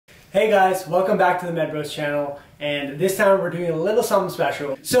Hey guys, welcome back to the MedBros channel, and this time we're doing a little something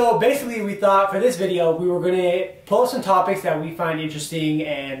special. So basically we thought for this video we were going to pull some topics that we find interesting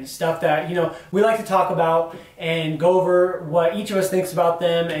and stuff that, you know, we like to talk about and go over what each of us thinks about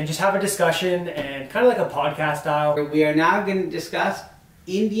them and just have a discussion and kind of like a podcast style. We are now going to discuss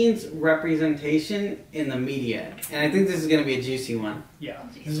Indians' representation in the media, and I think this is going to be a juicy one. Yeah,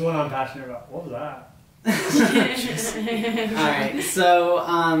 this is what I'm passionate about. What was that? Alright,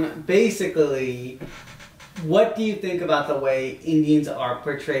 so basically, what do you think about the way Indians are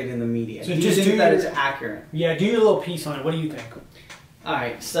portrayed in the media? So do you think that it's accurate? Yeah, do your little piece on it. What do you think?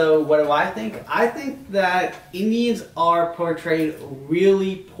 Alright, so what do I think? I think that Indians are portrayed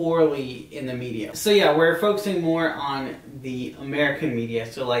really poorly in the media. So yeah, we're focusing more on the American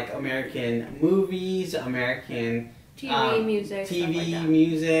media, so like American movies, American TV, music,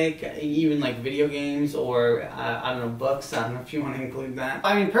 music, even like video games or, I don't know, books. I don't know if you want to include that.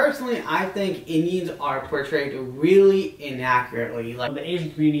 I mean, personally, I think Indians are portrayed really inaccurately. Like, the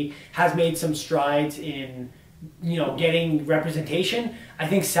Asian community has made some strides in, you know, getting representation. I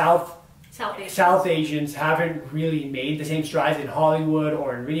think South Asians haven't really made the same strides in Hollywood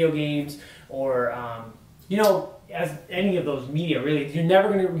or in video games or, you know, as any of those media, really. You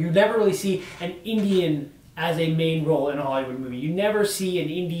never really see an Indian as a main role in a Hollywood movie. You never see an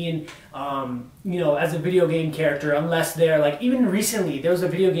Indian, you know, as a video game character unless they're like, even recently, there was a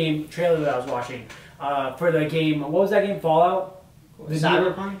video game trailer that I was watching for the game, what was that game, Fallout?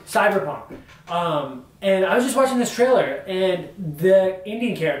 Cyberpunk? Cyberpunk. And I was just watching this trailer, and the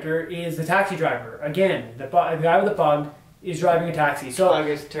Indian character is the taxi driver. Again, the guy with the pug is driving a taxi. So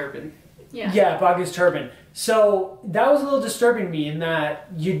Bugger's turban. Yeah, Bugger's turban. So that was a little disturbing to me in that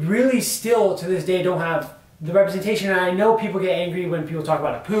you really still, to this day, don't have the representation. And I know people get angry when people talk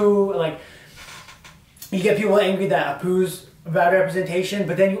about Apu. Like, you get people angry that Apu's bad representation,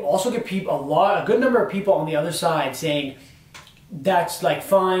 but then you also get people, a good number of people on the other side saying that's like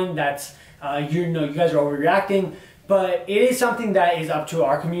fine, that's you know, you guys are overreacting. But it is something that is up to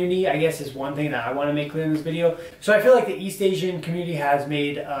our community, I guess, is one thing that I want to make clear in this video. So I feel like the East Asian community has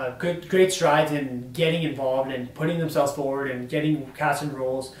made great strides in getting involved and putting themselves forward and getting cast in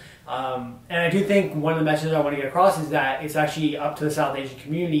roles. And I do think one of the messages I want to get across is that it's actually up to the South Asian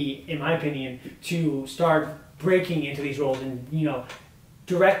community, in my opinion, to start breaking into these roles and, you know,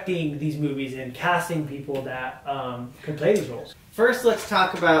 directing these movies and casting people that could play these roles. First, let's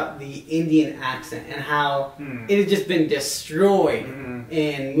talk about the Indian accent and how it has just been destroyed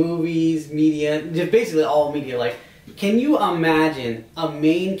in movies, media, just basically all media. Like, can you imagine a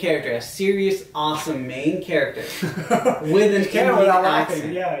main character, a serious, awesome main character with an Indian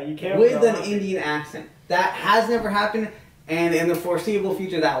accent? Yeah, you can't. With an Indian accent. That has never happened, and in the foreseeable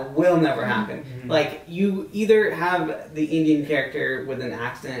future, that will never happen. Like, you either have the Indian character with an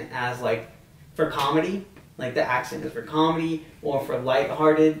accent as, like, for comedy, like the accent is for comedy, or for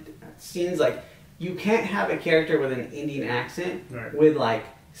lighthearted scenes. Like, you can't have a character with an Indian accent with, like,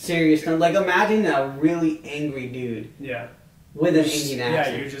 serious, like, imagine a really angry dude with an Indian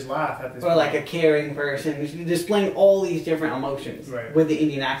accent. Yeah, you just laugh at this. Or like a caring person, displaying all these different emotions with the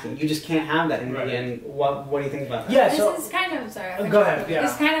Indian accent. You just can't have that in media. And what do you think about that? Yeah, this is kind of, sorry. Go ahead, yeah.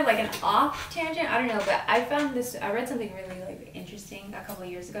 It's kind of like an off tangent, I don't know, but I found this, I read something really like interesting a couple of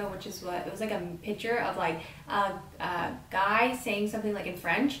years ago, which is what, it was like a picture of like a guy saying something like in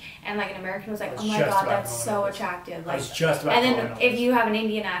French, and like an American was like, oh my god, that's so attractive. Like, and then if you have an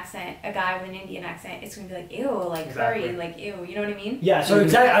Indian accent, a guy with an Indian accent, it's going to be like, ew, like furry, like ew. You know what I mean? Yeah, so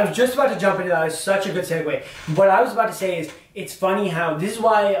exactly, I was just about to jump into that. It's such a good segue. What I was about to say is, it's funny how, this is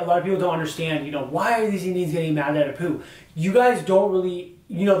why a lot of people don't understand, you know, why are these Indians getting mad at Apu? You guys don't really,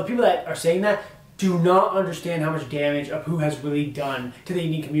 you know, the people that are saying that do not understand how much damage Apu has really done to the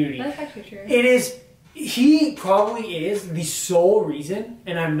Indian community. That's actually true. It is, he probably is the sole reason,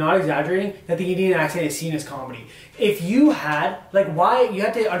 and I'm not exaggerating, that the Indian accent is seen as comedy. If you had, like, why, you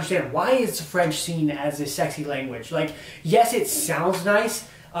have to understand, why is French seen as a sexy language? Like, yes, it sounds nice,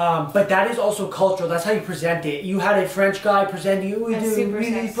 but that is also cultural. That's how you present it. You had a French guy presenting you,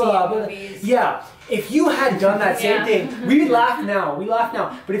 yeah. If you had done that same thing, we laugh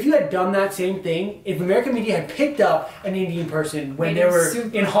now, but if you had done that same thing, if American media had picked up an Indian person when they were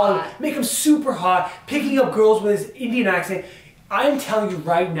in Hollywood, make him super hot, picking up girls with his Indian accent, I'm telling you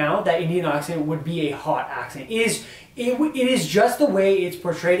right now that Indian accent would be a hot accent. It is just the way it's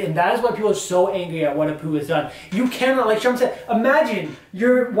portrayed, and that is why people are so angry at what Apu has done. You cannot, like Sean said, imagine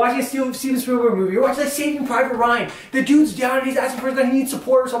you're watching a Steven Spielberg movie, you're watching like Saving Private Ryan, the dude's down and he's asking for his guy, he needs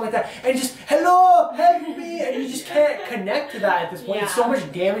support or something like that, and just, hello, help me, and you just can't connect to that at this point. It's so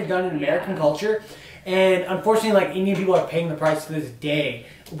much damage done in American culture, and unfortunately, like, Indian people are paying the price to this day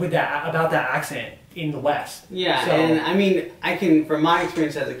with that about that accent in the West. Yeah, so, and I mean, I can, from my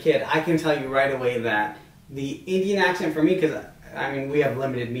experience as a kid, I can tell you right away that the Indian accent for me, because I mean, we have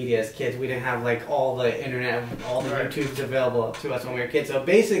limited media as kids. We didn't have like all the internet, all the YouTubes available to us when we were kids. So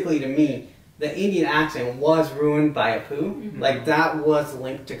basically, to me, the Indian accent was ruined by Apu. Mm-hmm. Like that was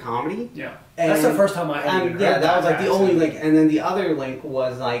linked to comedy. Yeah, and, that's the first time I had. Yeah, that was like the only link, and then the other link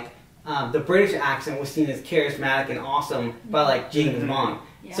was like the British accent was seen as charismatic and awesome by like James Bond.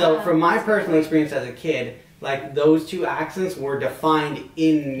 Yeah, so from my personal experience as a kid, like those two accents were defined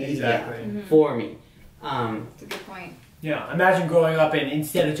in media for me. That's a good point. Yeah, imagine growing up and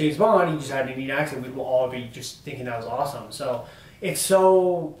instead of James Bond, you just had an Indian accent. We'd all be just thinking that was awesome. So it's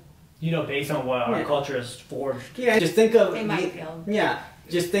so, based on what our culture is forged. Yeah, just think of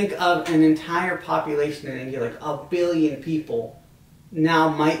just think of an entire population in India, like 1 billion people, now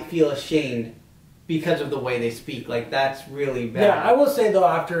might feel ashamed because of the way they speak. Like that's really bad. Yeah, I will say though,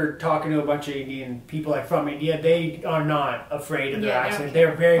 after talking to a bunch of Indian people like from India, they are not afraid of their accent.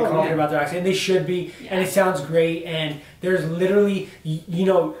 They're very confident about their accent, and they should be. Yeah. And it sounds great. And there's literally,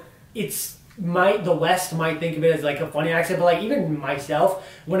 it's the West might think of it as like a funny accent, but like even myself,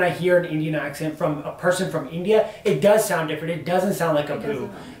 when I hear an Indian accent from a person from India, it does sound different. It doesn't sound like a poo.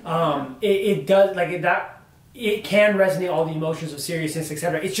 It does like that. It can resonate all the emotions of seriousness,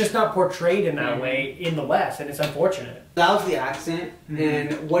 etc. It's just not portrayed in that way in the West, and it's unfortunate. That was the accent.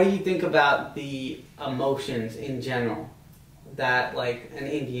 And what do you think about the emotions in general that like an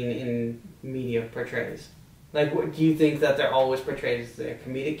Indian in media portrays? Like, do you think that they're always portrayed as a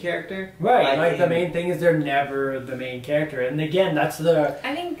comedic character? Right. Like the main thing is they're never the main character, and again, that's the.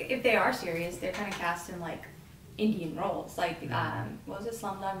 I think if they are serious, they're kind of cast in like Indian roles. Like, what was it?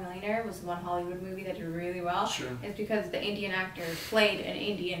 Slumdog Millionaire was one Hollywood movie that did really well. Sure. It's because the Indian actor played an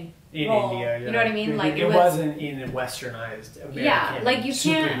Indian in role. India. Yeah. You know what I mean? Like it wasn't in a westernized American. Yeah, like you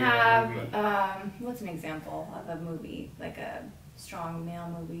can't have. Movie. What's an example of a movie like a strong male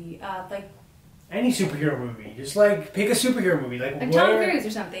movie? Like any superhero movie. Just like pick a superhero movie, like Tom Cruise or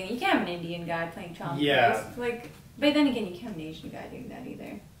something. You can't have an Indian guy playing Tom Cruise. Yeah. Like, but then again, you can't have an Asian guy doing that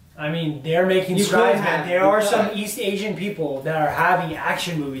either. I mean, they're making strides, man. There are some East Asian people that are having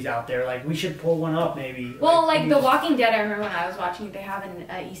action movies out there. Like, we should pull one up, maybe. Well, like The Walking Dead, I remember when I was watching it, they have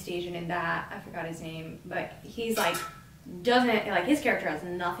an East Asian in that. I forgot his name. But he's like, his character has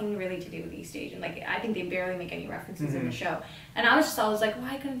nothing really to do with East Asian. Like, I think they barely make any references in the show. And I was like,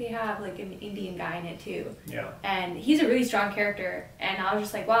 why couldn't they have, like, an Indian guy in it, too? Yeah. And he's a really strong character. And I was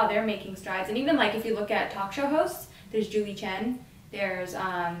just like, wow, they're making strides. And even, like, if you look at talk show hosts, there's Julie Chen. There's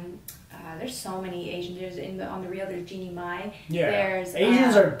so many Asians. There's on The Real. There's Jeannie Mai. Yeah, there's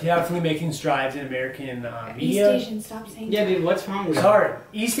Asians are definitely making strides in American media. East Asians, stop saying. Yeah, dude, what's wrong with that? Sorry,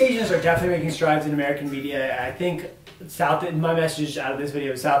 East Asians are definitely making strides in American media. I think my message out of this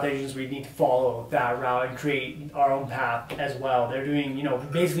video is South Asians. We need to follow that route and create our own path as well. They're doing,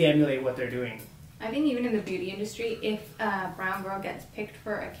 basically emulate what they're doing. I think even in the beauty industry, if a brown girl gets picked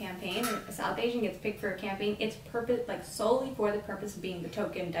for a campaign, or a South Asian gets picked for a campaign, it's solely for the purpose of being the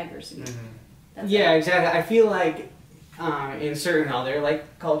token diversity. Yeah, exactly. I feel like in certain other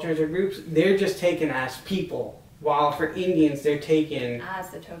like cultures or groups, they're just taken as people, while for Indians, they're taken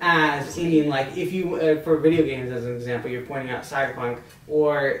as the token as Indian. Like if you for video games as an example, you're pointing out Cyberpunk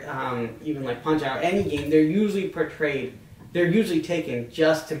or even like Punch-Out, any game, they're usually portrayed. They're usually taken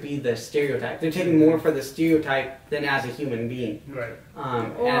just to be the stereotype. They're taken more for the stereotype than as a human being. Right.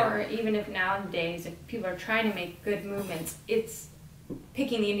 Or even if nowadays, if people are trying to make good movements, it's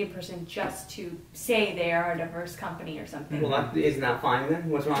picking the Indian person just to say they are a diverse company or something. Well, isn't that fine then?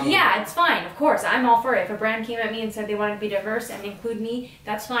 What's wrong with that? Yeah, it's fine. Of course, I'm all for it. If a brand came at me and said they wanted to be diverse and include me,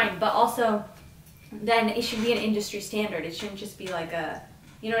 that's fine. But also, then it should be an industry standard. It shouldn't just be like a,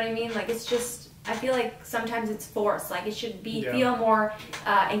 you know what I mean? Like it's just... I feel like sometimes it's forced. Like it should be feel more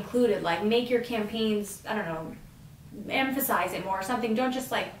included. Like make your campaigns, I don't know, emphasize it more or something. Don't just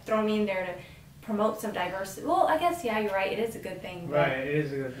like throw me in there to promote some diversity. Well, I guess you're right. It is a good thing. Right, it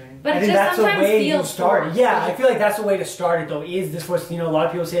is a good thing. But I it think just that's the sometimes way you feels start. forced. Yeah, I feel like that's the way to start it though. Is this what's a lot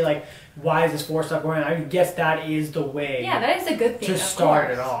of people say like, why is this forced stuff going on? I guess that is the way. Yeah, that is a good thing to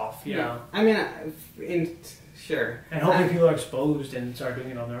start it off. Yeah. I mean, sure. And hopefully people are exposed and start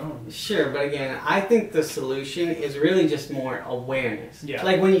doing it on their own. Sure, but again, I think the solution is really just more awareness. Yeah.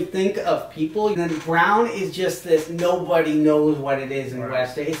 Like when you think of people, then brown is just this, nobody knows what it is in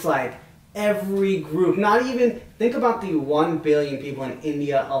West. It's like every group, not even, think about the 1 billion people in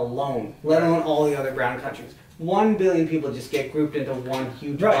India alone, let alone all the other brown countries. 1 billion people just get grouped into one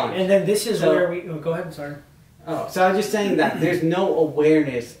huge bunch. And then this is where we, go ahead, sorry. Oh, so I was just saying that there's no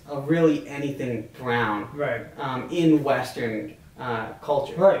awareness of really anything brown in Western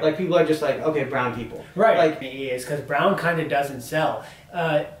culture. Right. Like people are just like, okay, brown people. Right. Like It is, because brown kind of doesn't sell.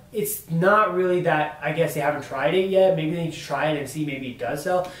 It's not really that, I guess they haven't tried it yet. Maybe they need to try it and see maybe it does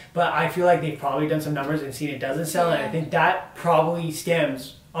sell. But I feel like they've probably done some numbers and seen it doesn't sell. And I think that probably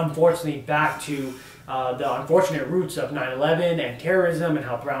stems, unfortunately, back to the unfortunate roots of 9/11 and terrorism and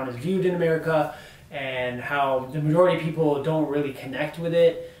how brown is viewed in America and how the majority of people don't really connect with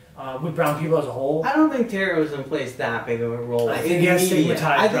it. With brown people as a whole. I don't think terrorism plays that big of a role. I think it has stigmatized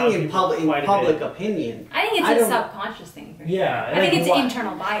I brown think in people public opinion. I think it's a subconscious thing. Yeah. I think it's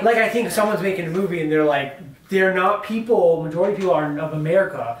internal bias. Like, I think someone's making a movie and they're like, they're not people, majority of people of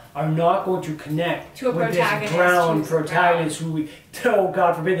America are not going to connect to a with this brown protagonist who, oh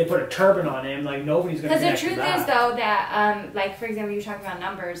God forbid, they put a turban on him. Like, nobody's going to connect with that. Because the truth is, though, that, like, for example, you're talking about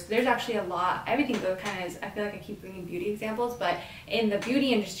numbers, there's actually a lot, everything though kind of is, I feel like I keep bringing beauty examples, but in the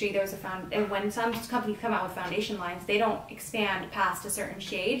beauty industry, there was and when some companies come out with foundation lines, they don't expand past a certain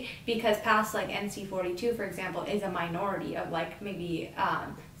shade, because past, like, NC42, for example, is a minority of, like, maybe,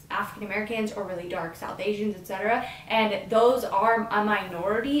 African Americans or really dark South Asians, etc. And those are a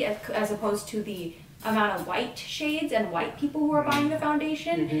minority as opposed to the amount of white shades and white people who are buying the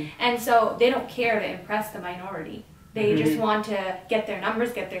foundation. And so they don't care to impress the minority. They just want to get their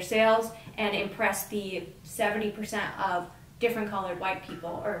numbers, get their sales, and impress the 70% of different colored white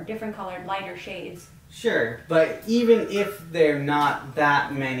people or different colored lighter shades. Sure, but even if there are not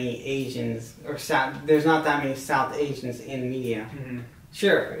that many Asians or there's not that many South Asians in media.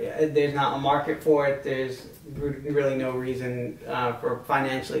 Sure, there's not a market for it. There's really no reason for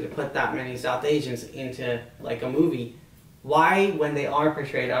financially to put that many South Asians into like a movie. Why, when they are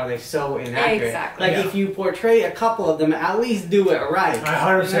portrayed, are they so inaccurate? Exactly. Like if you portray a couple of them, at least do it right.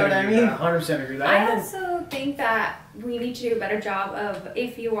 I 100% you know what I mean? 100% agree with that. I also think that we need to do a better job of,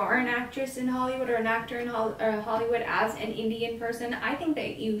 if you are an actress in Hollywood or an actor in Hollywood as an Indian person, I think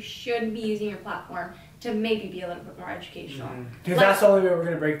that you should be using your platform to maybe be a little bit more educational. Because that's the only way we're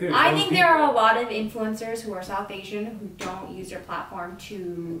going to break through. I think there are a lot of influencers who are South Asian who don't use their platform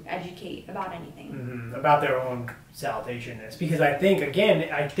to educate about anything. About their own South Asianness. Because I think, again,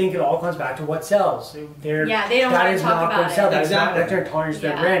 it all comes back to what sells. They don't want to talk about it. That is not going to tarnish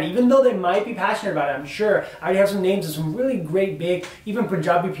their brand. Even though they might be passionate about it, I'm sure. I already have some names of some really great, big, even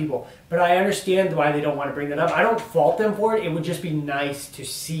Punjabi people. But I understand why they don't want to bring that up. I don't fault them for it. It would just be nice to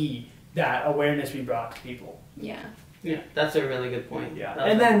see that awareness be brought to people. Yeah, that's a really good point. Yeah,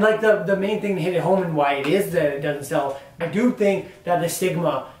 and then like the main thing to hit it home and why it is that it doesn't sell, I do think that the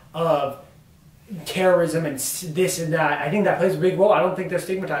stigma of terrorism and this and that, I think that plays a big role. I don't think they're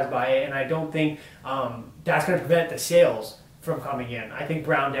stigmatized by it, and I don't think that's going to prevent the sales from coming in. I think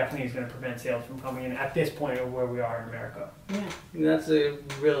brown definitely is going to prevent sales from coming in at this point of where we are in America. Yeah, that's a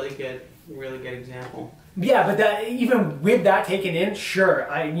really good example. Yeah, but that, even with that taken in, sure,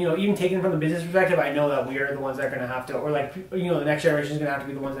 even taken from the business perspective, I know that we are the ones that are going to have to, or like, the next generation is going to have to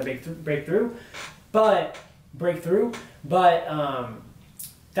be the ones that break through, but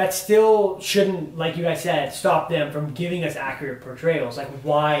that still shouldn't, like you guys said, stop them from giving us accurate portrayals. Like,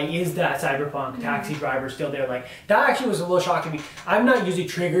 why is that cyberpunk taxi driver still there? Like, that actually was a little shocking to me. I'm not usually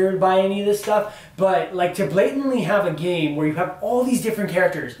triggered by any of this stuff, but like to blatantly have a game where you have all these different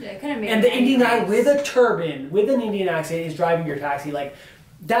characters, and the Indian guy with a turban, with an Indian accent, is driving your taxi. Like,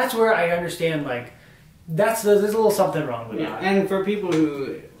 that's where I understand. Like, there's a little something wrong with that. And for people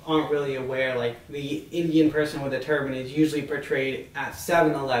who aren't really aware, like the Indian person with a turban is usually portrayed at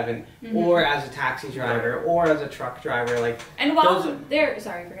 7-Eleven or as a taxi driver or as a truck driver. And while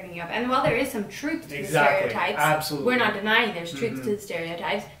sorry for getting you up. And while there is some truth to the stereotypes, absolutely, we're not denying there's truth to the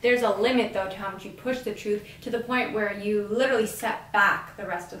stereotypes. There's a limit though to how much you push the truth to the point where you literally set back the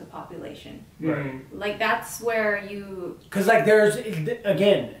rest of the population. Like that's where you. Because like there's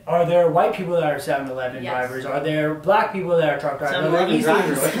are there white people that are 7-Eleven drivers? Are there black people that are truck drivers? 7-Eleven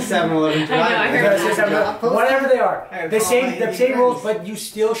drivers. 7-Eleven drivers. Whatever they are, the same roles, but you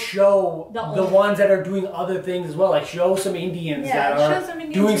still show the ones that are doing other things as well. Like show some Indians that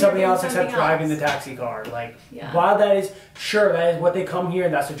are doing something else except driving the taxi car. Like while that is what they come here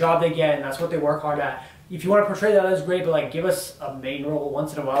and that's the job they get and that's what they work hard at. If you want to portray that, that's great, but like give us a main role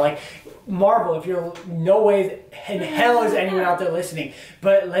once in a while. Like Marvel, if you're no way in hell is anyone out there listening,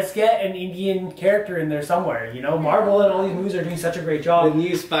 but let's get an Indian character in there somewhere. Marvel and all these movies are doing such a great job. The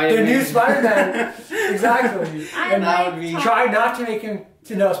new Spider-Man. Exactly. And try not to make him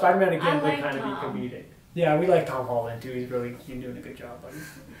Spider-Man again would kind of be comedic. Yeah, we like Tom Holland too. He's doing a good job, buddy.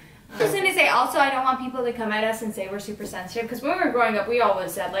 I was gonna say also I don't want people to come at us and say we're super sensitive because when we were growing up we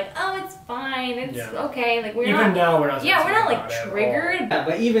always said like, oh, it's fine, it's okay, like we're even not. Now we're not. Yeah, we're not like triggered. Yeah,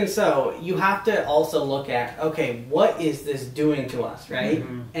 but even so, you have to also look at, okay, what is this doing to us, right?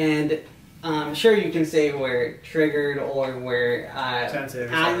 Mm-hmm. And sure, you can say we're triggered or we're sensitive.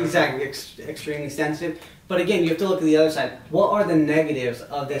 Exactly, extremely sensitive. But again, you have to look at the other side. What are the negatives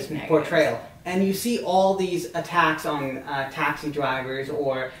of this portrayal? And you see all these attacks on taxi drivers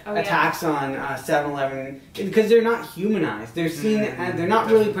or attacks on 7-Eleven because they're not humanized. They're seen and they're not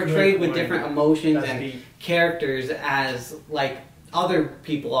really portrayed with different emotions and characters as like other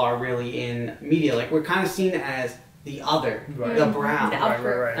people are really in media. Like we're kind of seen as the other, the brown.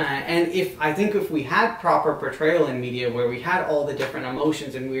 Right. And I think if we had proper portrayal in media where we had all the different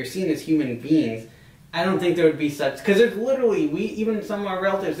emotions and we were seen as human beings, I don't think there would be such, because there's literally, even some of our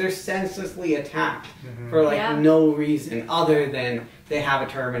relatives, they're senselessly attacked for like no reason other than they have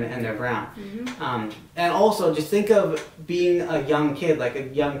a turban and they're brown. And also just think of being a young kid, like a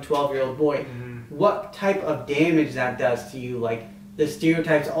young 12-year-old boy, what type of damage that does to you, like the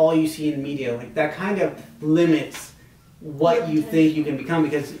stereotypes, all you see in media, like that kind of limits what you think you can become,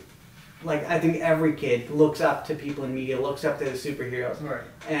 because like I think every kid looks up to people in media, looks up to the superheroes,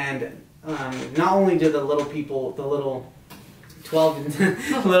 and not only do the little people, the little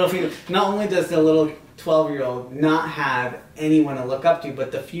 12 little people, not only does the little 12-year-old not have anyone to look up to,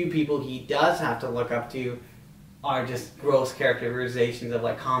 but the few people he does have to look up to are just gross characterizations of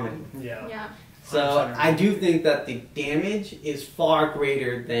like comedy. Yeah. So I do think that the damage is far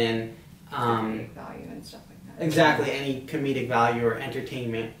greater than value and stuff like that. Exactly, any comedic value or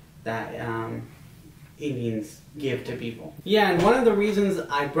entertainment that Indians give to people. Yeah, and one of the reasons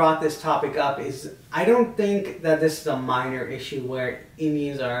I brought this topic up is I don't think that this is a minor issue where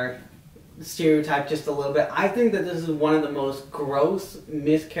Indians are stereotyped just a little bit. I think that this is one of the most gross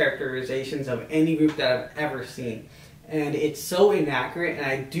mischaracterizations of any group that I've ever seen. And it's so inaccurate, and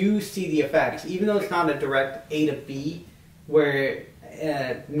I do see the effects, even though it's not a direct A to B where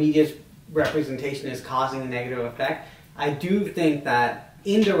media's representation is causing a negative effect. I do think that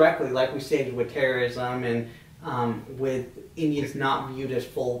indirectly, like we stated with terrorism and with Indians not viewed as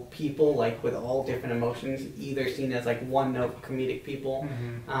full people, like with all different emotions, either seen as like one-note comedic people,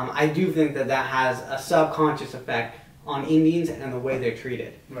 I do think that that has a subconscious effect on Indians and the way they're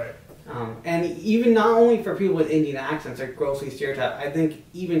treated. Right. And even not only for people with Indian accents are grossly stereotyped, I think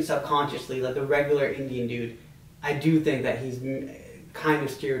even subconsciously, like the regular Indian dude, I do think that he's kind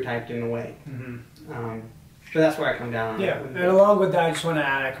of stereotyped in a way. So that's where I come down on it. And along with that, I just want to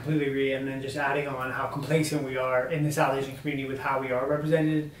add, I completely agree, and then just adding on how complacent we are in the South Asian community with how we are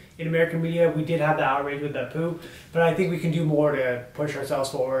represented in American media. We did have the outrage with the poo, but I think we can do more to push ourselves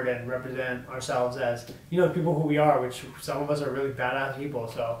forward and represent ourselves as, the people who we are, which some of us are really badass people.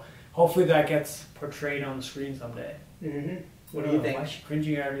 So hopefully that gets portrayed on the screen someday. What do you think? Why is she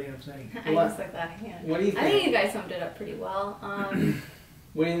cringing at everything I'm saying? I just like that hand. What do you think? I think you guys summed it up pretty well. What do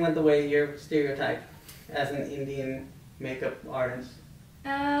you think about the way you're stereotyped as an Indian makeup artist?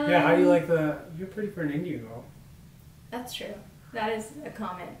 Yeah, how do you like you're pretty for an Indian girl. That's true. That is a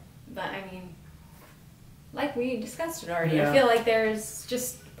comment. But I mean, like we discussed it already, I feel like there's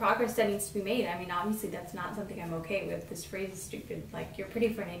just progress that needs to be made. I mean, obviously that's not something I'm okay with. This phrase is stupid. Like, you're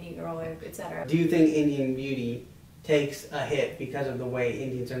pretty for an Indian girl, etc. Do you think Indian beauty takes a hit because of the way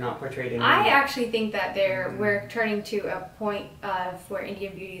Indians are not portrayed in media? I actually think that we're turning to a point of where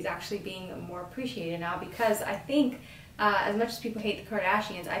Indian beauty is actually being more appreciated now, because I think as much as people hate the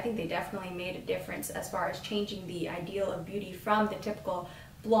Kardashians, I think they definitely made a difference as far as changing the ideal of beauty from the typical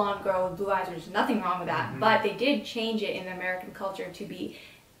blonde girl with blue eyes. There's nothing wrong with that, but they did change it in the American culture to be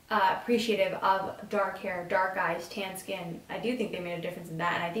appreciative of dark hair, dark eyes, tan skin. I do think they made a difference in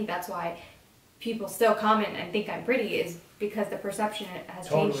that, and I think that's why people still comment and think I'm pretty, is because the perception has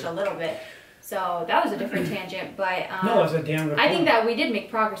changed a little bit. So that was a different tangent, but no, it's a damn good I think that we did make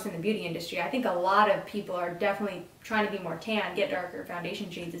progress in the beauty industry. I think a lot of people are definitely trying to be more tan, get darker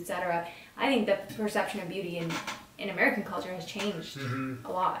foundation shades, etc. I think the perception of beauty in American culture has changed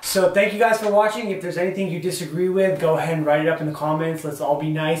a lot. So thank you guys for watching. If there's anything you disagree with, go ahead and write it up in the comments. Let's all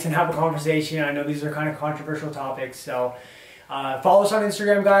be nice and have a conversation. I know these are kind of controversial topics, so follow us on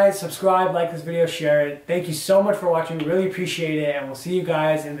Instagram, guys. Subscribe, like this video, share it. Thank you so much for watching. We really appreciate it, and we'll see you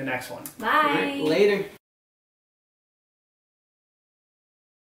guys in the next one. Bye. Later.